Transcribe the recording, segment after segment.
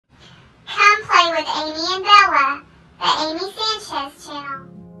with Amy and Bella, the Amy Sanchez channel.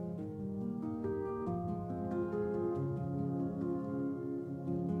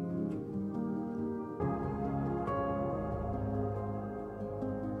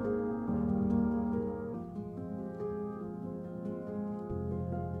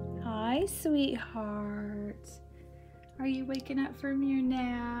 Hi, sweetheart. Are you waking up from your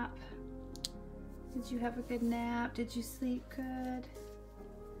nap? Did you have a good nap? Did you sleep good?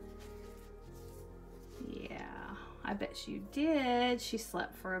 Yeah, I bet you did. She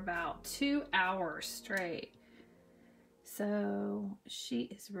slept for about 2 hours straight. So she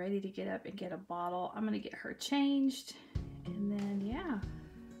is ready to get up and get a bottle. I'm gonna get her changed and then yeah,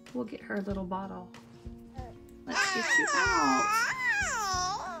 we'll get her a little bottle. Let's get you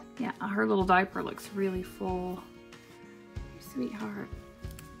out. Yeah, her little diaper looks really full. Sweetheart.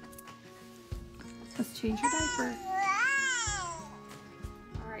 Let's change your diaper.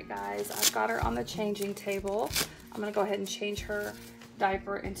 Alright guys, I've got her on the changing table. I'm going to go ahead and change her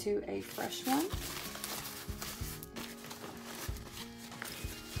diaper into a fresh one.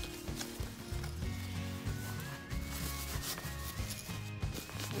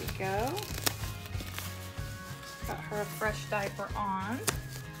 There we go. Got her a fresh diaper on.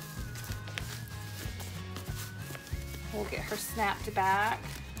 We'll get her snapped back.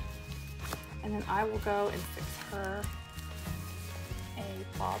 And then I will go and fix her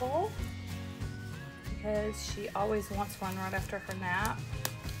a bottle because she always wants one right after her nap.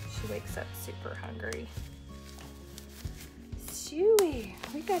 She wakes up super hungry. Chewy,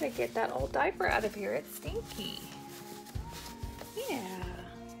 we gotta get that old diaper out of here. It's stinky. Yeah,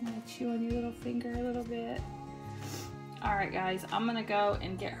 I'm gonna chew on your little finger a little bit. All right, guys, I'm gonna go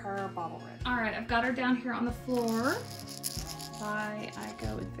and get her bottle ready. All right, I've got her down here on the floor. I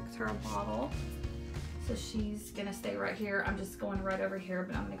go and fix her a bottle. So she's gonna stay right here. I'm just going right over here,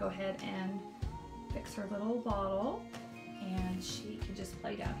 but I'm gonna go ahead and fix her little bottle and she can just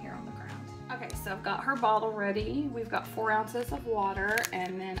play down here on the ground. Okay, so I've got her bottle ready. We've got 4 ounces of water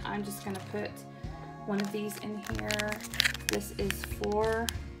and then I'm just gonna put one of these in here. This is for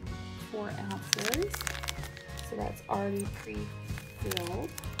 4 ounces. So that's already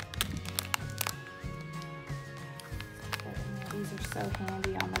pre-filled. These are so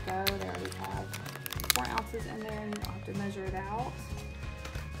handy on the go. They already have 4 ounces in there and you don't have to measure it out.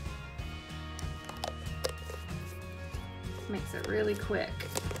 Makes it really quick.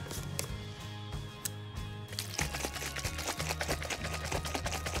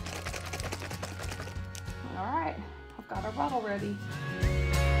 All right, I've got our bottle ready.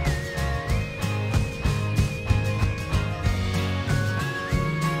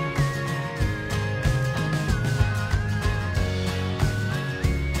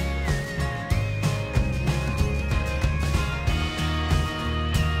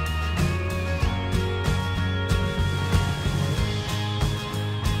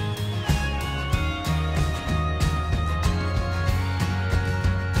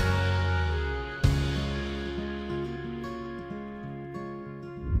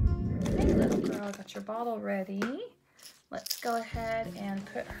 Got your bottle ready. Let's go ahead and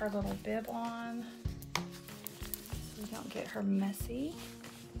put her little bib on so we don't get her messy.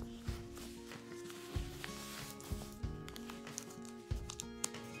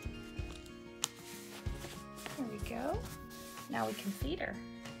 There we go. Now we can feed her.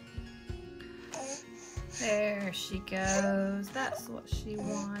 There she goes. That's what she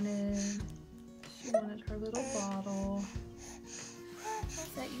wanted. She wanted her little bottle. Is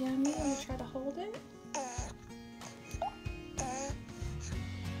that yummy? Want to try to hold it?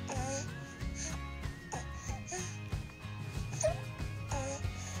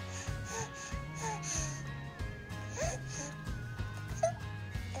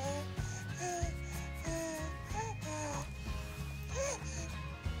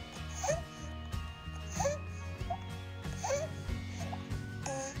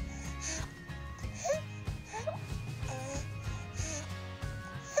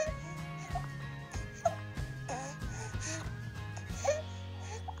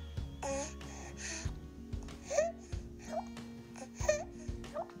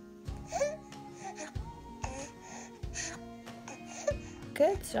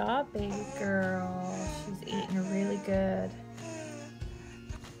 Good job, baby girl. She's eating really good.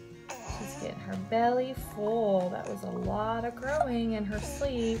 She's getting her belly full. That was a lot of growing in her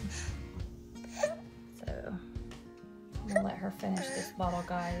sleep. So I'm gonna let her finish this bottle,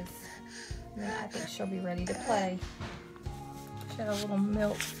 guys. And then I think she'll be ready to play. She had a little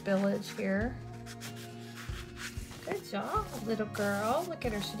milk spillage here. Good job, little girl. Look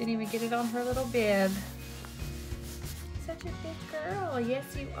at her. She didn't even get it on her little bib. Is that such a good girl.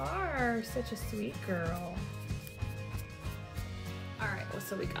 Yes, you are. Such a sweet girl. All right, well,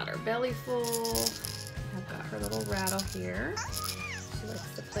 so we got our belly full. I've got her little rattle here. She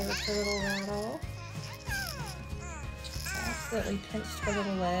likes to play with her little rattle. I accidentally pinched her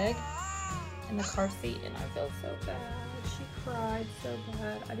little leg in the car seat, and I feel so bad. She cried so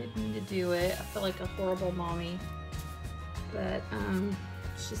bad. I didn't mean to do it. I feel like a horrible mommy, but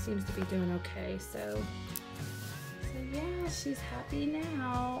she seems to be doing okay. So yeah, she's happy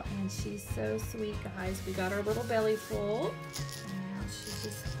now, and she's so sweet, guys. We got our little belly full. Now she's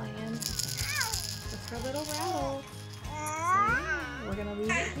just playing with her little rattle. So yeah, we're gonna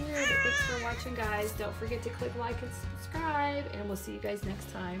leave it here. But thanks for watching, guys. Don't forget to click like and subscribe, and we'll see you guys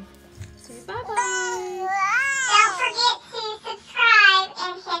next time. Say bye-bye.